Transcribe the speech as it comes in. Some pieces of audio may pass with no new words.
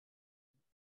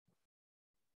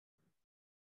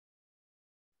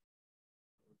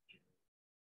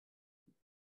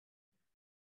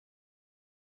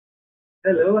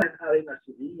Hello, I'm Ari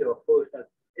Massoudi, your host at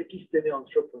Epistémé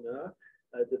Entrepreneur,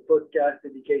 the podcast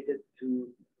dedicated to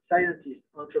scientists,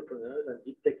 entrepreneurs, and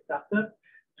deep tech startups.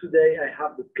 Today, I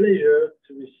have the pleasure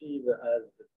to receive as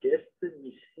a guest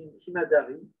Miss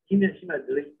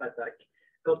Himadri Pathak,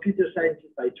 computer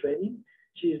scientist by training.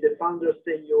 She is the founder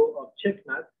CEO of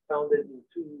CheckMath, founded in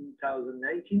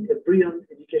 2019, a brilliant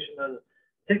educational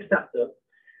tech startup.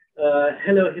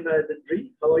 Hello,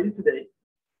 Himadri. How are you today?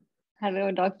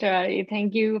 Hello, Dr. Ari.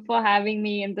 Thank you for having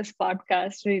me in this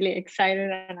podcast. Really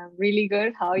excited and I'm really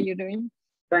good. How are you doing?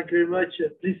 Thank you very much.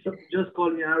 Please just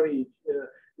call me Harry.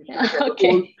 It's like an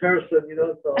Okay. old person,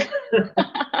 so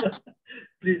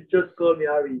please just call me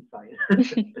Harry. It's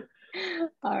fine.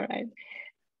 All right.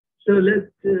 So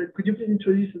could you please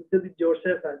introduce a little bit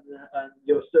yourself and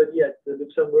your study at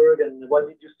Luxembourg, and what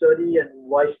did you study and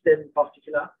why STEM in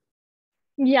particular?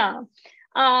 Yeah.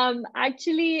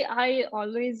 Actually, I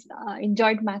always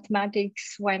enjoyed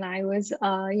mathematics when I was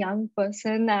a young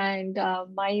person, and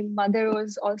my mother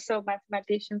was also a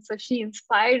mathematician, so she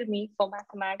inspired me for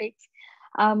mathematics.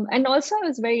 And also, I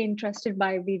was very interested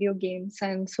by video games,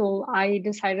 and so I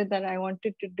decided that I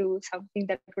wanted to do something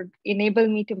that would enable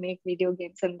me to make video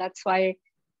games, and that's why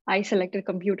I selected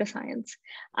computer science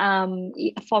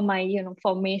for my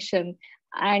formation.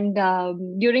 And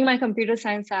during my computer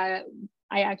science,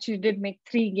 I actually did make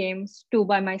 3 games, 2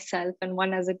 by myself and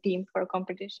 1 as a team for a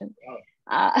competition.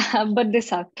 Wow. But they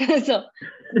sucked. So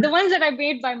the ones that I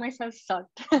made by myself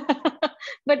sucked.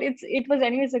 But it was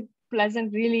anyways a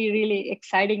pleasant, really, really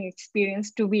exciting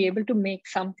experience to be able to make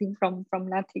something from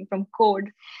nothing, from code.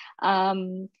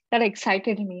 That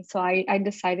excited me. So I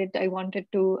decided I wanted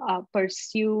to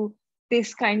pursue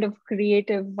this kind of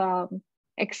creative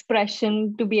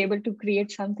expression to be able to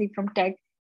create something from tech,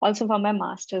 also for my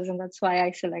master's, and that's why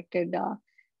I selected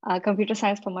computer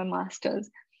science for my master's.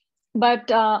 But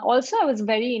also, I was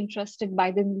very interested by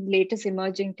the latest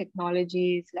emerging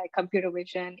technologies like computer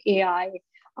vision, AI,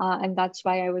 and that's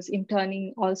why I was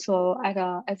interning also at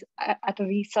a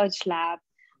research lab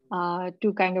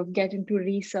to kind of get into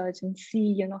research and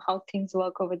see how things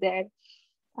work over there.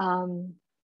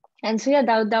 And so yeah,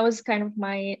 that was kind of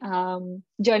my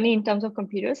journey in terms of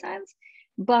computer science.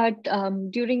 But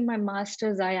during my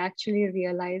master's, I actually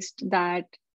realized that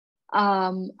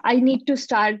I need to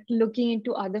start looking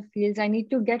into other fields. I need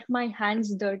to get my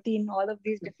hands dirty in all of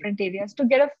these different areas to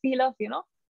get a feel of,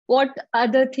 what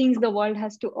other things the world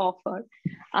has to offer.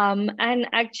 And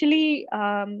actually,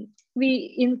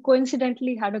 we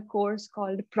coincidentally had a course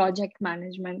called project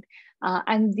management.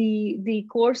 And the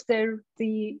course there,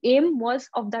 the aim was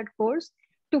of that course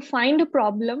to find a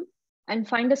problem and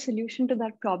find a solution to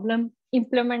that problem,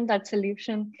 implement that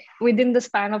solution within the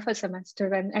span of a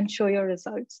semester and show your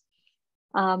results.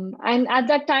 And at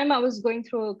that time, I was going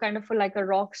through kind of like a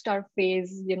rock star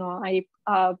phase. I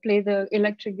play the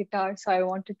electric guitar, so I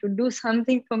wanted to do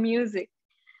something for music.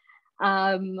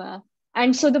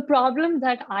 And so the problem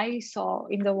that I saw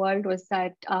in the world was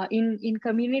that in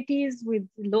communities with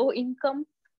low income,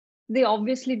 they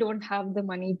obviously don't have the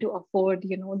money to afford,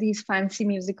 these fancy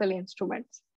musical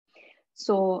instruments.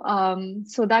 So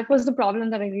that was the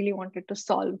problem that I really wanted to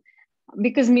solve,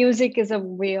 because music is a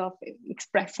way of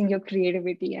expressing your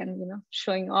creativity and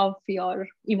showing off your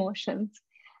emotions.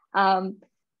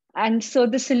 And so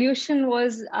the solution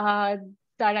was that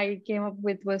I came up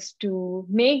with was to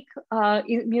make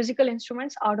musical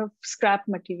instruments out of scrap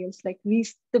materials, like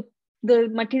the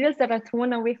materials that are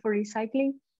thrown away for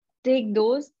recycling, take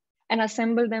those and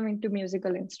assemble them into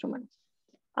musical instruments.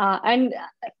 And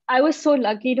I was so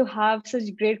lucky to have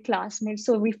such great classmates.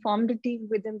 So we formed a team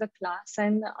within the class,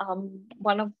 and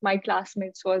one of my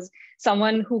classmates was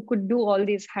someone who could do all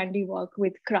this handiwork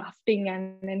with crafting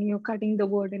and cutting the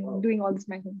wood and doing all this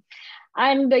making.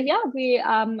 And yeah, we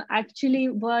actually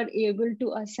were able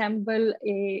to assemble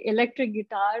a electric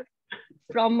guitar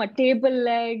from a table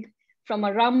leg, from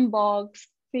a rum box,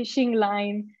 fishing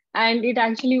line, and it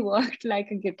actually worked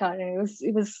like a guitar. And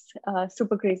it was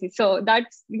super crazy. So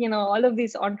that's all of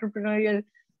these entrepreneurial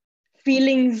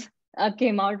feelings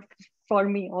came out for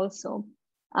me also.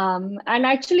 And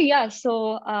actually, yeah.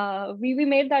 So we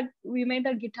made that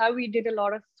guitar. We did a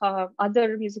lot of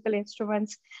other musical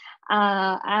instruments,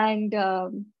 and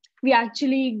we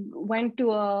actually went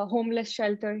to a homeless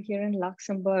shelter here in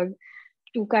Luxembourg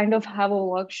to kind of have a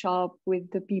workshop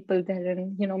with the people there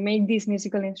and make these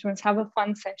musical instruments, have a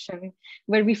fun session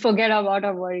where we forget about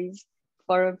our worries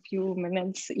for a few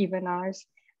minutes, even hours.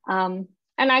 And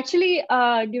actually,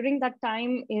 during that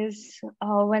time is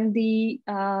when the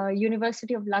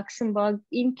University of Luxembourg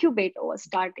incubator was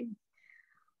starting.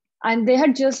 And they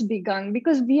had just begun,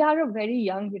 because we are a very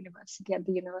young university at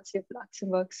the University of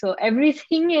Luxembourg. So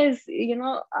everything is,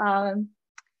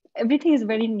 everything is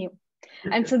very new.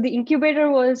 And so the incubator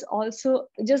was also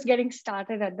just getting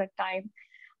started at that time.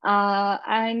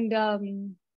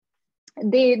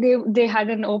 They had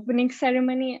an opening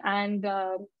ceremony, and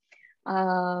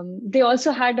they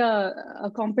also had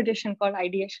a competition called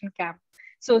Ideation Camp.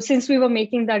 So since we were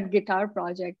making that guitar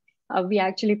project, we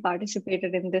actually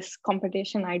participated in this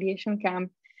competition, Ideation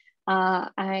Camp. By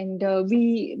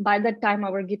that time,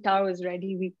 our guitar was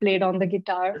ready. We played on the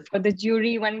guitar for the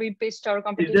jury when we pitched our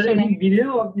competition. Is there any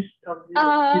video of this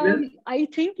event? I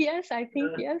think yes.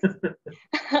 Yes.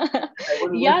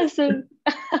 Yeah. So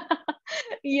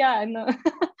yeah, no,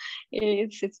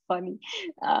 it's funny,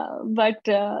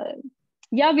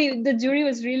 the jury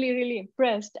was really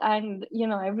impressed, and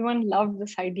everyone loved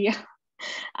this idea.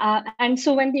 And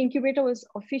so when the incubator was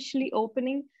officially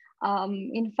opening,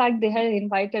 in fact, they had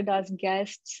invited us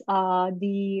guests,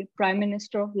 the Prime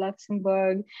Minister of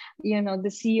Luxembourg, the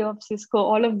CEO of Cisco.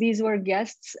 All of these were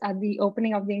guests at the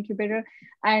opening of the incubator,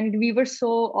 and we were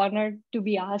so honored to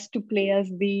be asked to play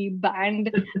as the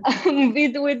band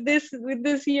with this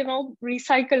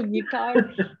recycled guitar.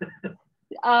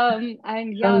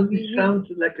 It sounds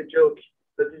like a joke,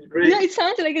 but it's great. Yeah, it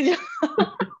sounds like a joke.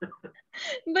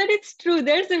 But it's true.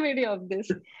 There's a video of this,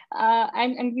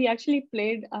 and we actually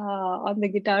played on the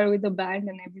guitar with the band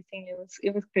and everything.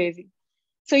 It was crazy.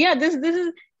 So yeah, this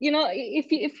is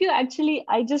if you actually,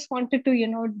 I just wanted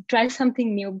to try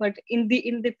something new, but in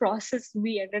the process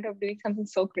we ended up doing something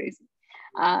so crazy.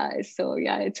 So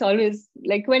yeah, it's always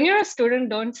like when you're a student,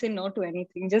 don't say no to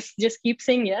anything. Just keep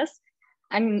saying yes,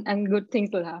 and good things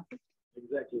will happen.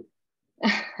 Exactly.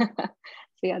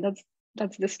 So yeah,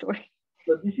 that's the story.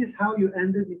 So this is how you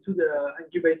ended into the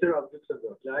incubator of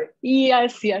Luxembourg, right?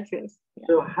 Yes. Yeah.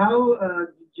 So how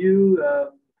did you,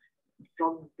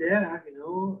 from there,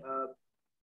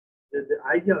 the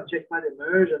idea of CheckMath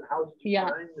emerged, and how did you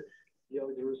find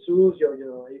the resource?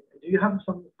 Do you have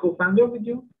some co-founder with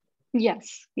you?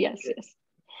 Yes.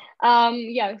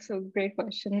 So great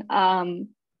question.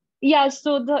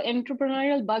 So the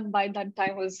entrepreneurial bug by that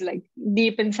time was like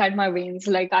deep inside my veins.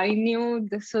 Like I knew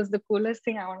this was the coolest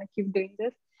thing. I want to keep doing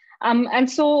this. And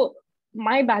so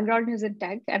my background is in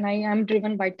tech, and I am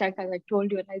driven by tech, as I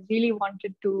told you, and I really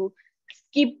wanted to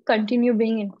continue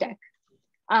being in tech.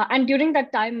 And during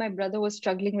that time, my brother was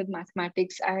struggling with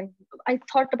mathematics, and I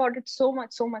thought about it so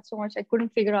much. I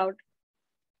couldn't figure out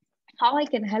how I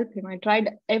can help him. I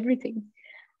tried everything.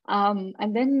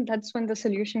 And then that's when the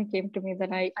solution came to me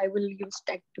that I will use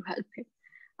tech to help him.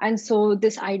 And so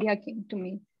this idea came to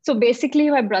me. So basically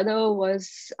my brother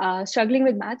was struggling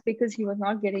with math because he was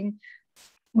not getting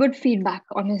good feedback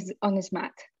on his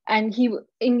math. And he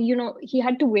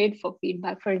had to wait for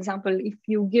feedback. For example, if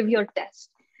you give your test,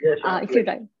 if you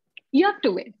write, you have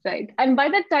to wait, right? And by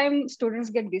that time, students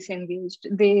get disengaged.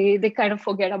 They kind of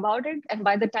forget about it. And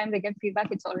by the time they get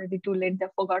feedback, it's already too late. They've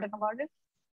forgotten about it.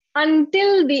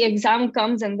 Until the exam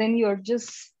comes, and then you're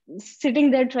just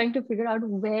sitting there trying to figure out,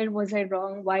 where was I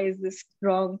wrong? Why is this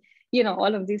wrong?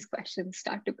 All of these questions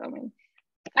start to come in.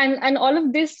 And all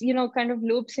of this, kind of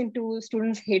loops into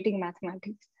students hating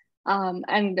mathematics.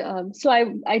 So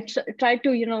I tried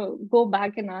to, go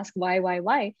back and ask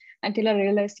why, until I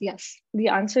realized, yes, the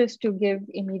answer is to give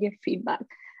immediate feedback.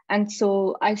 And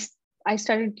so I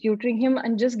started tutoring him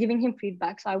and just giving him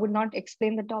feedback. So I would not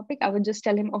explain the topic. I would just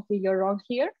tell him, okay, you're wrong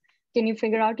here. Can you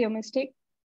figure out your mistake?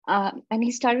 And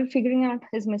he started figuring out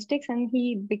his mistakes, and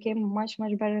he became much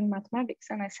better in mathematics.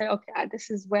 And I said, okay, this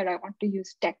is where I want to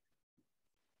use tech.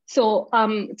 So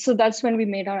that's when we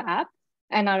made our app.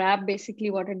 And our app,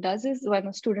 basically what it does is, when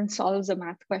a student solves a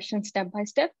math question step by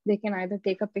step, they can either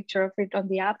take a picture of it on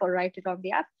the app or write it on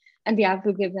the app, and the app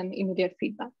will give them immediate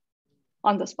feedback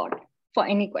on the spot for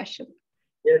any question.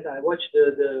 Yes, I watched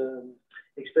the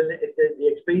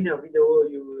explainer video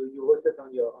you hosted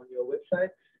on your website.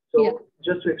 So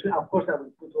just to explain, of course, I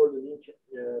will put all the links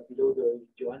below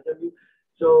your interview.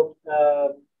 So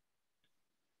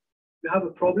you have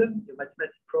a problem, a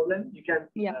mathematics problem. You can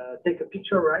take a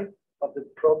picture, right, of the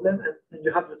problem, and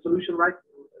you have the solution right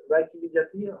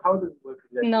immediately. How does it work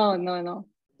exactly? No.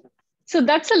 So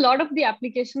that's a lot of the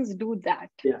applications do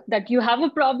that. Yeah. That you have a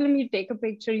problem, you take a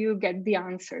picture, you get the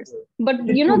answers. But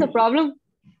the problem,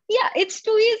 it's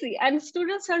too easy. And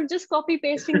students are just copy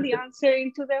pasting the answer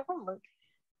into their homework.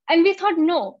 And we thought,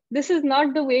 no, this is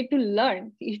not the way to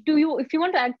learn. If you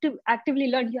want to actively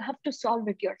learn, you have to solve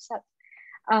it yourself.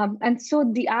 And so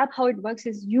the app, how it works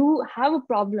is, you have a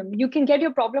problem. You can get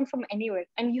your problem from anywhere,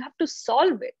 and you have to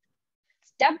solve it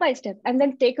step by step, and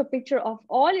then take a picture of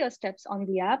all your steps on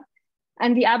the app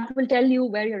and the app will tell you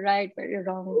where you're right, where you're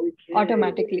wrong,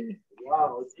 automatically.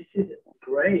 Wow, this is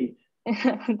great.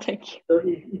 Thank you. So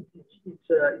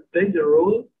it plays the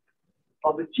role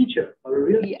of a teacher, of a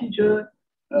real teacher,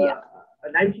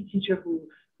 an IT teacher who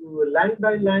line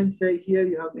by line say, here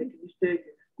you have made a mistake.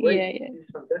 Great, this is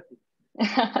fantastic.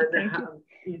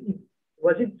 And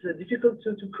was it difficult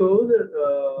to code?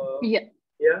 Yeah.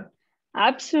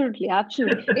 Absolutely.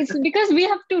 It's because we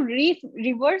have to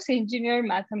reverse engineer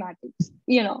mathematics.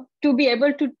 To be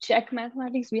able to check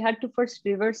mathematics, we had to first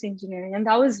reverse engineering, and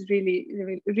that was really,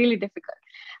 really, really difficult.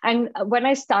 And when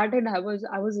I started, I was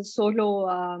a solo.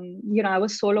 I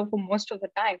was solo for most of the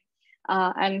time,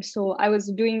 and so I was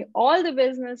doing all the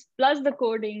business plus the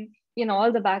coding.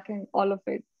 All the backend, all of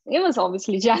it. It was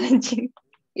obviously challenging.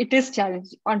 It is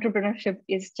challenging. Entrepreneurship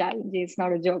is challenging. It's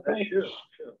not a joke, right? Sure.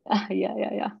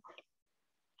 Yeah.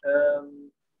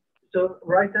 So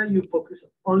right now you focus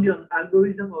only on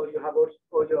algorithm, or you have also,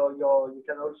 you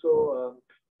can also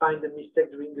find the mistake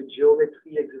during the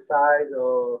geometry exercise,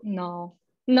 or no.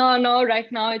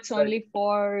 Right now it's only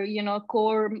for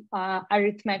core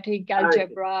arithmetic,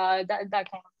 algebra, that kind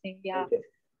of thing. Yeah. Okay.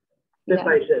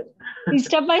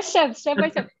 Step by step.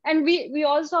 And we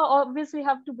also obviously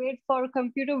have to wait for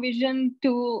computer vision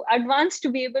to advance to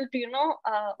be able to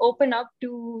open up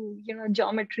to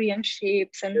geometry and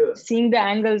shapes and seeing the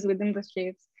angles within the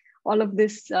shapes. All of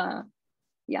this,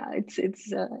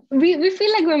 it's we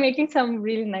feel like we're making some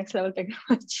really next level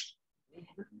technology.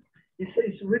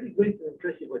 It's really great and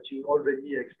impressive what you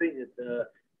already explained.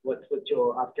 What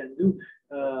your app can do.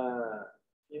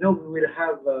 We will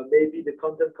have maybe the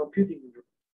quantum computing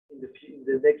in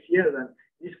the next years, and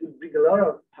this will bring a lot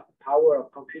of power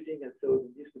of computing, and so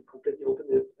this will completely open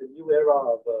a new era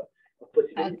of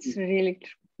possibilities. That's really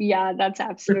true. Yeah, that's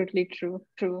absolutely true.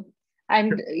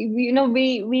 And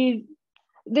we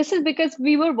this is because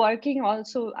we were working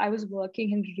also. I was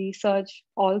working in research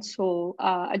also.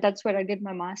 That's where I did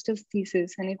my master's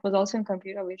thesis, and it was also in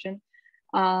computer vision.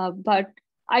 But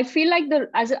I feel like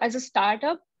as a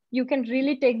startup, you can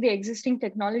really take the existing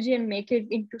technology and make it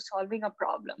into solving a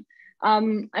problem.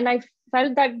 And I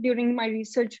felt that during my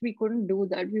research, we couldn't do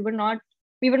that. We were not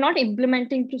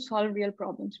implementing to solve real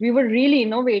problems. We were really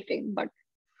innovating, but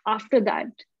after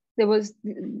that,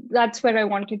 that's where I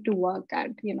wanted to work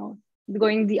at,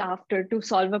 going after to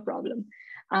solve a problem.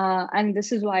 And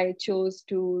this is why I chose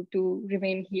to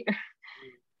remain here.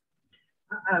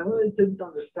 I wanted to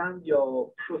understand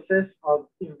your process of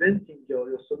inventing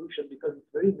your solution, because it's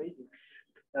very amazing.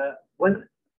 When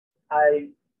I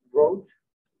wrote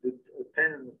with a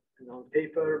pen and on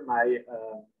paper my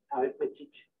arithmetic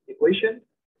equation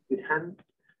with hand,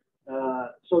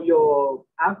 so your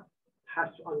app has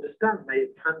to understand my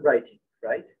handwriting,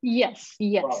 right? Yes.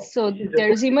 Wow. So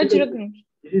there's image recognition.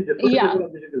 This is the first level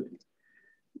of difficulty,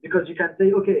 because you can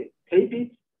say, okay, tape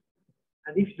it.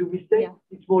 And if you do mistake,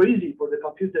 it's more easy for the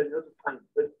computer to find.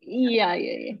 But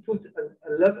it puts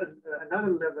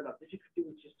another level of difficulty,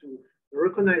 which is to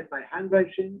recognize my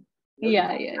handwriting.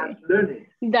 And learn it.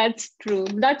 That's true.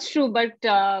 But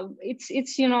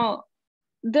it's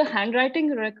the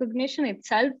handwriting recognition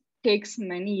itself takes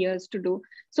many years to do.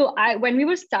 So when we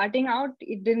were starting out,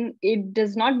 it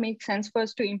does not make sense for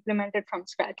us to implement it from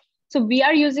scratch. So we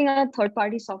are using a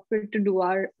third-party software to do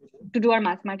our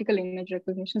mathematical image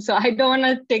recognition. So I don't want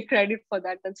to take credit for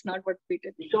that. That's not what we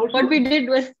did. What we did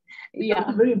was,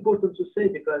 It's very important to say,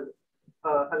 because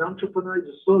an entrepreneur is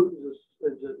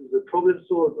a problem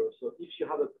solver. So if you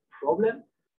have a problem,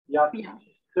 you have to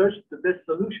search the best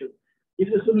solution. If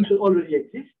the solution already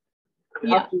exists,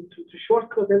 you have to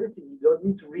shortcut everything. You don't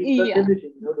need to reinvent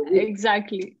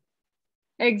everything.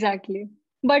 Exactly.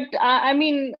 But I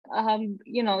mean,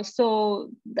 so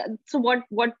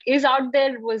what is out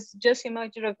there was just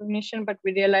image recognition, but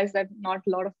we realized that not a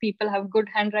lot of people have good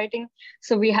handwriting.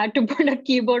 So we had to put a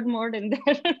keyboard mode in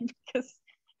there because,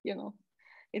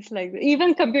 it's like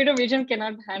even computer vision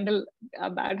cannot handle a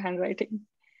bad handwriting.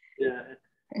 Yeah.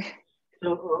 So,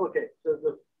 okay.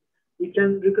 So we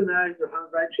can recognize the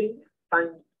handwriting,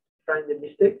 find the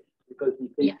mistakes, because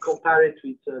we can compare it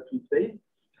with face.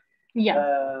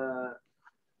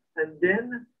 And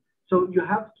then, so you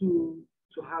have to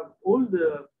have all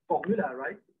the formula,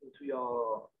 right, into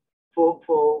your for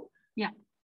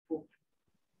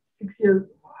 6 years.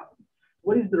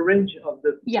 What is the range of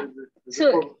the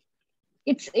so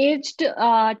it's aged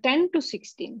 10 to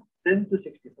 16. 10 to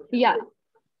 16. Okay. Yeah.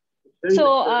 So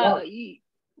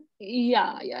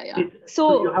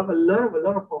So you have a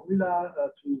lot of formula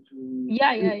to.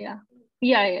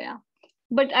 Yeah.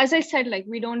 But as I said, like,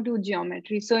 we don't do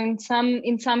geometry. So in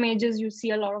some ages, you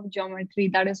see a lot of geometry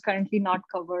that is currently not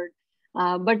covered.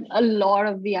 but a lot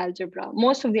of the algebra,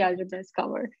 most of the algebra is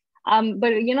covered.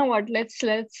 But you know what? Let's.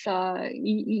 Do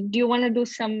you want to do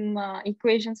some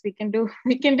equations? We can do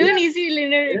an easy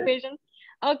linear equation.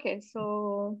 Okay,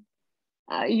 so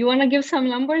you want to give some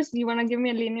numbers? You want to give me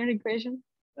a linear equation?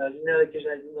 Linear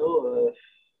equation, I don't know.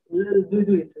 Do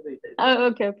it.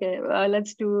 Okay.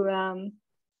 Let's do.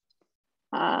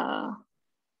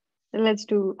 Let's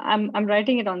do. I'm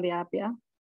writing it on the app. Yeah.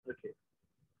 Okay.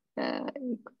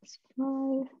 Equals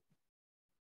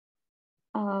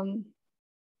 5.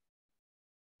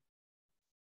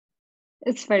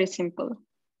 It's very simple.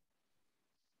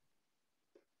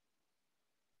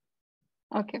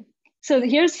 Okay. So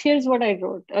here's what I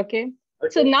wrote. Okay.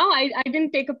 So now I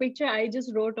didn't take a picture. I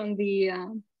just wrote on the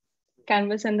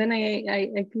canvas, and then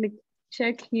I click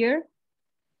check here,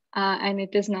 and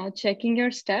it is now checking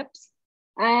your steps.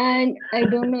 And I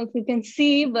don't know if you can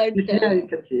see, but yeah, you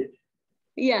can see it.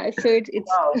 Yeah, so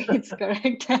it's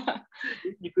correct.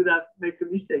 You could have made a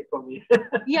mistake for me.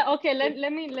 Yeah. Okay.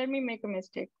 Let me make a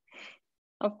mistake.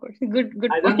 Of course. Good.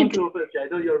 I don't know so much. I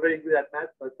know you're very good at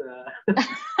math, but.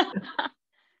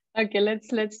 Okay.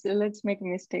 Let's make a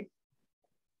mistake.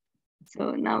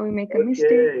 So now we make a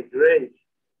mistake. Okay. Great.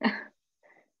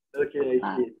 Okay.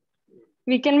 I see.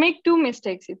 We can make 2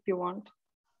 mistakes if you want,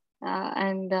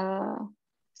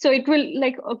 so it will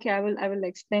okay. I will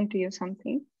explain to you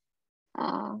something.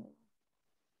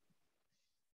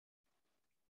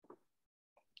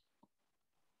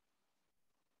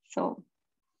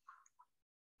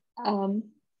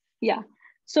 Yeah.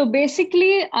 So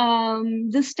basically,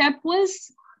 the step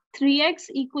was 3x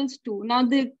equals 2. Now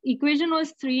the equation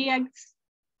was 3x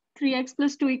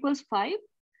plus 2 equals 5.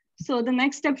 So the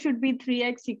next step should be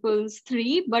 3x equals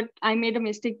 3, but I made a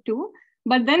mistake too.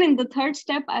 But then in the third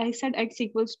step, I said x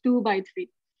equals 2 by 3.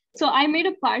 So I made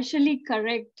a partially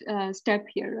correct step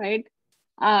here, right?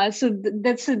 So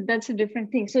that's a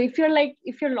different thing. So if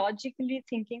you're logically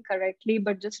thinking correctly,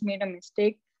 but just made a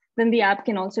mistake, then the app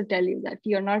can also tell you that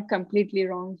you're not completely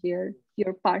wrong here.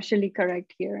 You're partially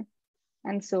correct here.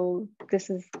 And so this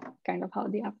is kind of how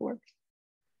the app works.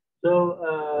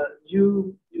 So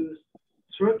you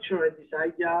structure this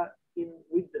idea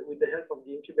with the help of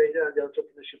the incubator and the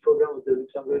entrepreneurship program of the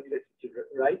Luxembourg University,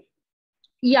 right?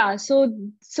 Yeah. So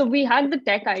we had the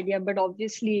tech idea, but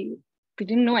obviously we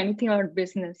didn't know anything about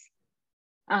business.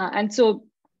 And so,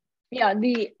 yeah,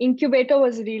 the incubator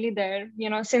was really there,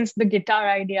 since the guitar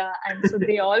idea. And so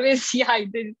they always,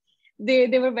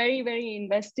 they were very, very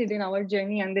invested in our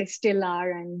journey, and they still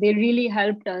are. And they really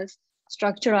helped us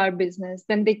structure our business.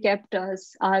 Then they kept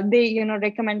us, they,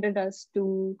 recommended us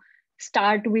to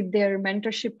start with their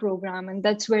mentorship program. And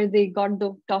that's where they got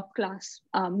the top class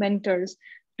mentors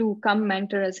to come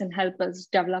mentor us and help us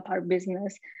develop our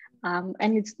business.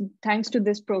 And it's thanks to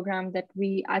this program that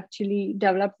we actually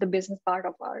developed the business part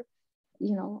of our,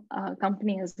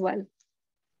 company as well.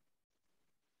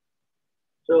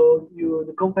 So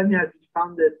the company has been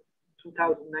founded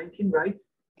 2019, right?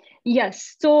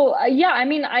 Yes. So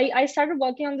I started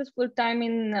working on this full time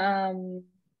in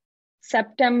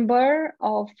September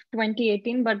of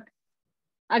 2018, but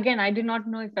again, I did not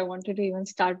know if I wanted to even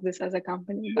start this as a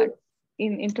company. Sure. But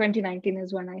in 2019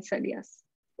 is when I said yes.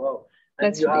 Wow.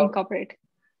 Let's incorporate.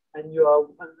 And you are,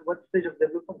 what stage of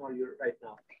development are you right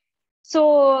now?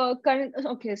 So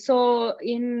so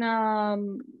in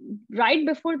right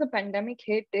before the pandemic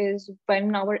hit is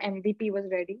when our MVP was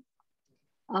ready,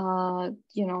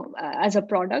 as a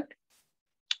product.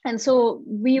 And so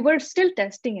we were still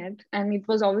testing it, and it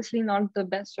was obviously not the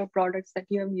best of products that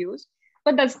you have used,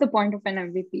 but that's the point of an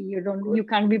MVP. You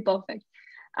can't be perfect.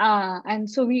 And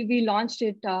so we launched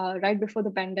it right before the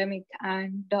pandemic,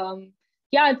 and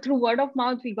through word of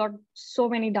mouth, we got so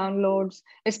many downloads,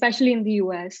 especially in the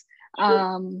US.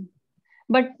 Sure.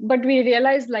 But we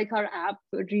realized our app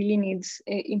really needs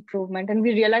improvement. And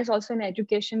we realized also in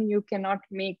education, you cannot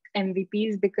make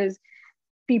MVPs because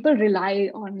people rely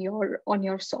on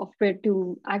your software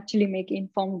to actually make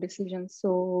informed decisions.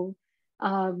 So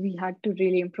we had to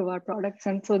really improve our products.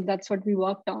 And so that's what we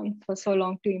worked on for so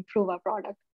long, to improve our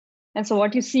product. And so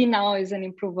what you see now is an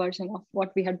improved version of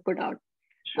what we had put out.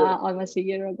 Sure. Almost a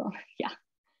year ago. Yeah.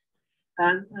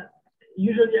 And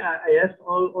usually I ask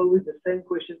always the same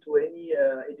question to any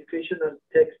educational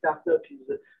tech startup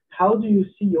is, how do you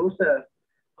see yourself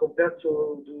compared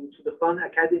to the Fun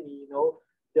Academy?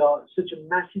 They are such a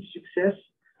massive success.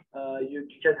 You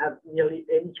can have nearly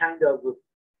any kind of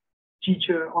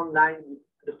teacher online with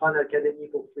the Fun Academy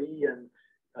for free. And,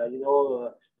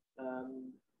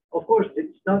 of course,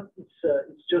 it's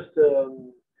just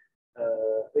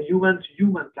a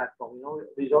human-to-human platform.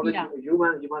 There's already a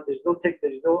human. There's no tech.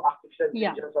 There's no artificial artificial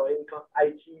intelligence or any kind of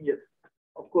IT,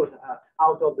 of course,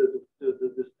 out of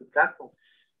the platform.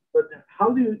 But how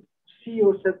do you see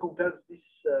yourself compared to this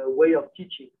way of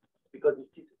teaching? Because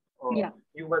it's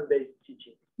human-based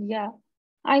teaching. Yeah.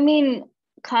 I mean,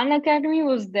 Khan Academy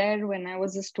was there when I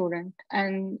was a student,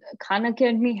 and Khan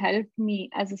Academy helped me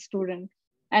as a student.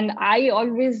 And I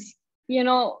always,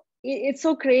 it's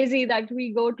so crazy that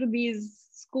we go to these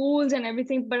schools and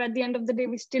everything, but at the end of the day,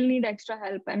 we still need extra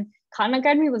help. And Khan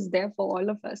Academy was there for all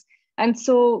of us. And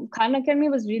so Khan Academy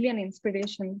was really an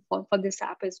inspiration for this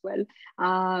app as well.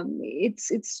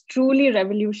 It's truly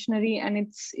revolutionary, and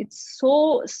it's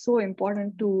so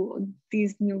important to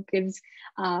these new kids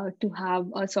to have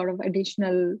a sort of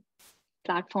additional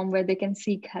platform where they can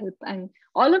seek help. And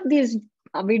all of these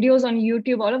videos on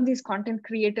YouTube, all of these content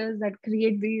creators that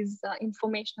create these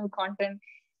informational content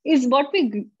is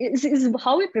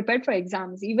how we prepared for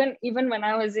exams. Even when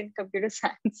I was in computer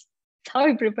science, how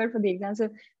we prepare for the exam. So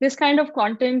this kind of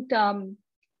content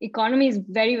economy is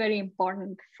very, very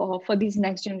important for these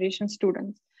next generation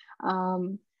students.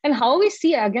 And how we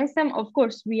see against them, of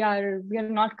course, we are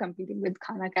not competing with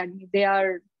Khan Academy. They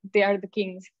are the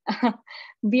kings.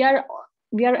 we are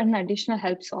an additional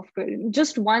help software.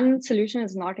 Just one solution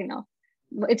is not enough.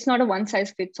 It's not a one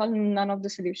size fits all. None of the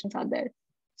solutions are there.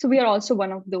 So we are also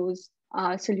one of those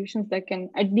solutions that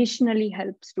can additionally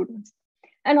help students.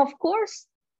 And of course,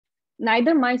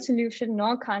 neither my solution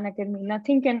nor Khan Academy,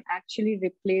 nothing can actually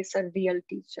replace a real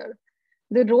teacher.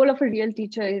 The role of a real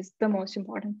teacher is the most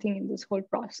important thing in this whole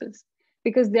process,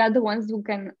 because they are the ones who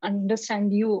can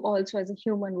understand you also as a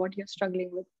human, what you're struggling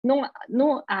with.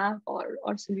 No app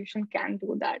or solution can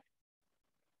do that.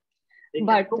 They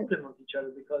can complement each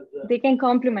other because they can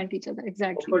complement each other,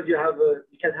 exactly. Of course, you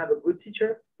can have a good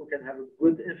teacher who can have a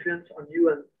good influence on you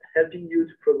and helping you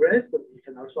to progress, but you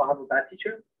can also have a bad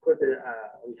teacher. Of course,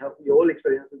 we all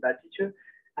experience a bad teacher,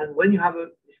 and when you have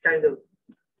this kind of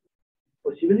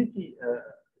possibility,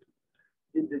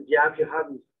 the app you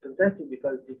have is fantastic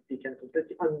because they can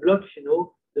completely unblock,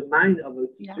 the mind of a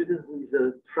student who is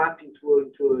trapped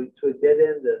into a dead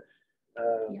end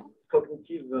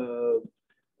cognitive.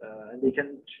 And they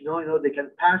can, they can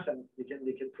pass and they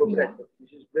can progress. Yeah. This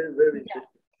is very, very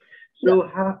interesting. So,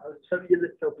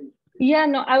 let's stop, please. Yeah,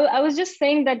 no, I was just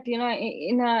saying that,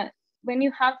 when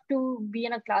you have to be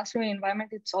in a classroom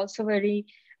environment, it's also very,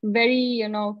 very,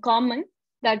 common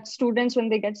that students, when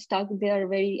they get stuck, they are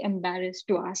very embarrassed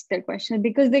to ask their questions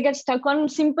because they get stuck on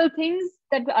simple things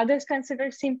that others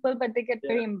consider simple, but they get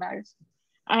very embarrassed.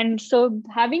 And so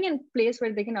having a place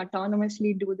where they can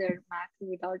autonomously do their math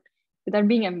without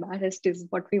being embarrassed is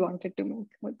what we wanted to make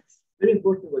with this. Very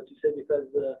important what you say, because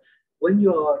when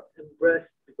you are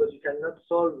embarrassed because you cannot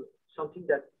solve something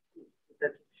that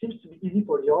seems to be easy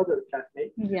for the other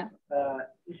classmates,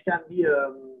 this can be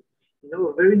a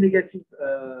very negative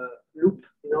loop,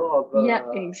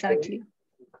 exactly.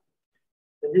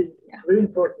 And it's very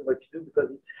important what you do because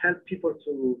it helps people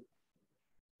to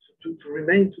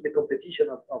remain to the competition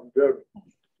of learning.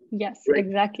 Yes,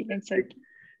 exactly.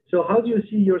 So how do you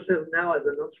see yourself now as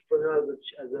an entrepreneur,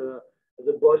 as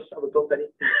a boss of a company?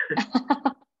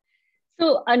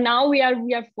 So now we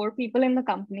are 4 people in the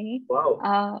company.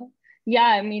 Wow.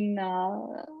 I mean,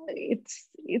 it's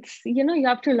you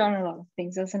have to learn a lot of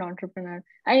things as an entrepreneur,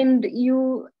 and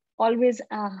you always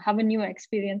have a new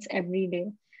experience every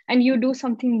day, and you do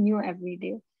something new every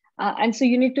day. And so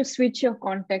you need to switch your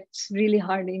contexts really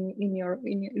hard in your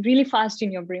really fast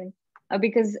in your brain.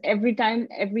 Because every time,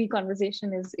 every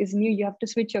conversation is new, you have to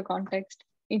switch your context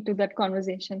into that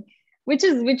conversation, which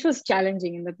was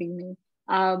challenging in the beginning.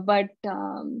 But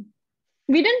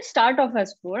we didn't start off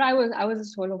as 4. I was a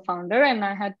solo founder, and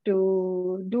I had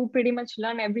to pretty much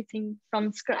learn everything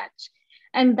from scratch.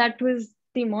 And that was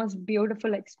the most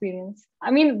beautiful experience.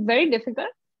 I mean, very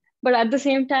difficult, but at the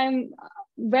same time,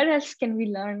 where else can we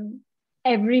learn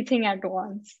everything at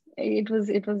once? It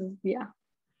was.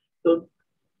 So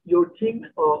your team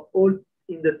are all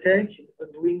in the tech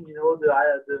doing,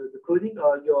 the coding,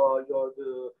 or you're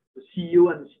the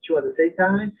CEO and the CTO at the same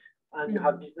time, and you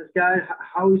have business guy.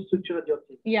 How is structured your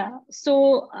team? Yeah,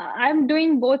 so I'm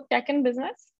doing both tech and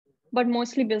business, but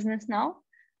mostly business now.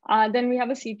 Then we have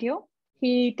a CTO.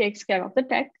 He takes care of the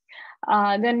tech.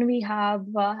 Then we have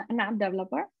an app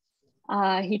developer.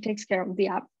 He takes care of the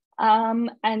app.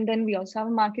 And then we also have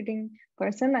a marketing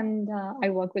person, and I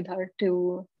work with her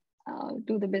to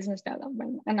do the business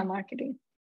development and the marketing.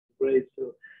 Great.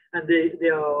 So, and they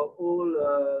are all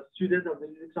students of the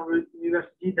Luxembourg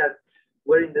University that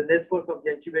were in the network of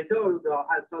the incubator, or there are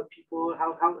outside people?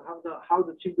 How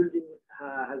the team building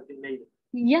has been made?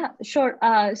 Yeah, sure.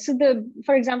 So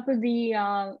for example,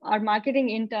 our marketing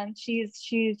intern,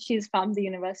 she's from the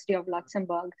University of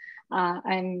Luxembourg,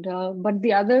 and but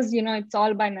the others, it's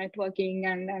all by networking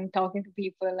and talking to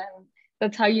people, and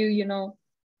that's how you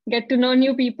get to know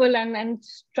new people and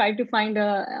try to find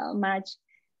a match.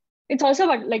 It's also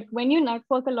about, like, when you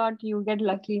network a lot, you get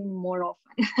lucky more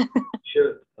often.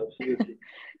 Sure, absolutely.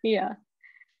 Yeah.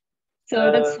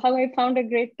 So that's how I found a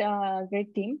great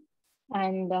team,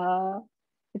 and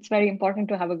it's very important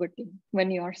to have a good team when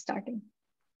you are starting.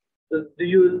 So do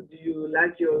you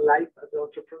like your life as an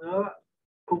entrepreneur?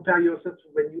 Compare yourself to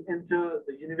when you enter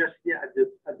the university at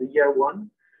the year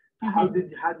one.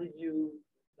 Mm-hmm.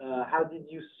 How did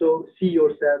you see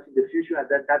yourself in the future at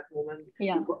that moment?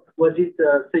 Yeah. Was it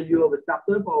CEO of a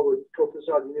startup, or was it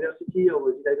professor at university, or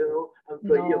was it, I don't know,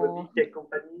 employee of a big tech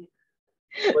company?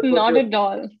 Not at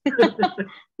all.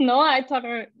 No, I thought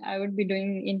I would be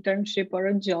doing internship or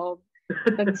a job.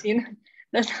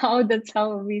 That's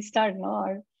how we start.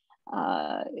 No,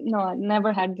 I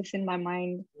never had this in my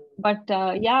mind. But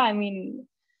yeah, I mean,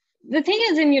 the thing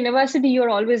is, in university, you're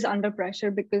always under pressure,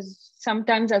 because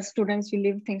sometimes as students, you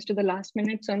leave things to the last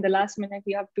minute. So in the last minute,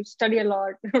 you have to study a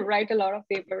lot, write a lot of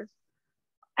papers.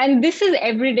 And this is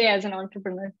every day as an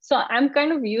entrepreneur. So I'm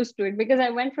kind of used to it, because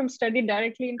I went from study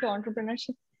directly into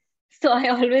entrepreneurship. So I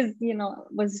always,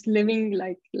 was living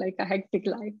like a hectic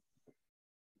life.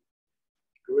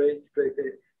 Great.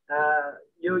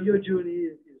 Your journey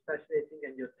is fascinating,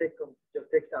 and your tech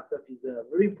startup is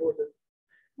very important.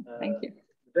 Thank you.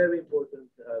 Very important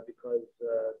because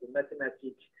the mathematics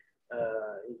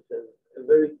is a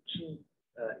very key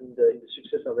in the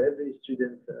success of every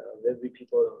student, of every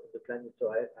people on the planet.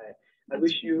 So I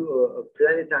wish you a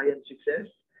planetarian success.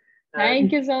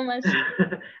 Thank you so much.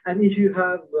 And if you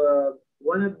have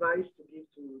one advice to give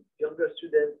to younger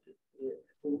students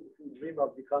who dream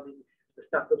of becoming a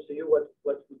startup CEO, what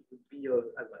would be your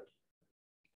advice?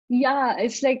 Yeah,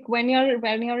 it's like when you're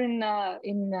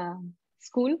in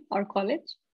school or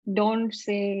college, don't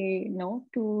say no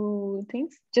to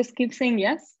things. Just keep saying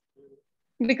yes,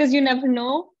 because you never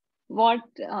know what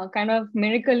kind of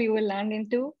miracle you will land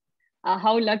into,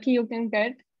 how lucky you can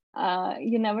get.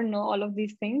 You never know all of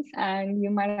these things, and you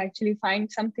might actually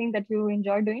find something that you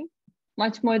enjoy doing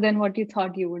much more than what you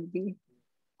thought you would be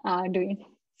doing.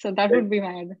 So that would be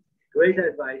my advice. Great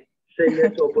advice. Say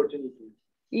yes to opportunities.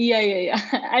 Yeah.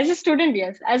 As a student,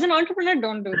 yes. As an entrepreneur,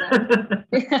 don't do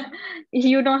that.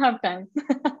 You don't have time.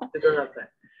 You don't have time.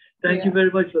 Thank you very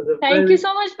much for the. Thank you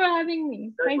so much for having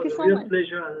me. Thank you so much.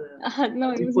 Pleasure.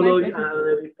 No, it was my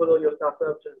pleasure. We follow your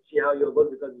startups and see how you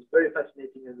work, because it's very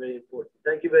fascinating and very important.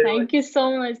 Thank you very much. Thank you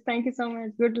so much. Thank you so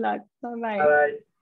much. Good luck. Bye-bye. Bye.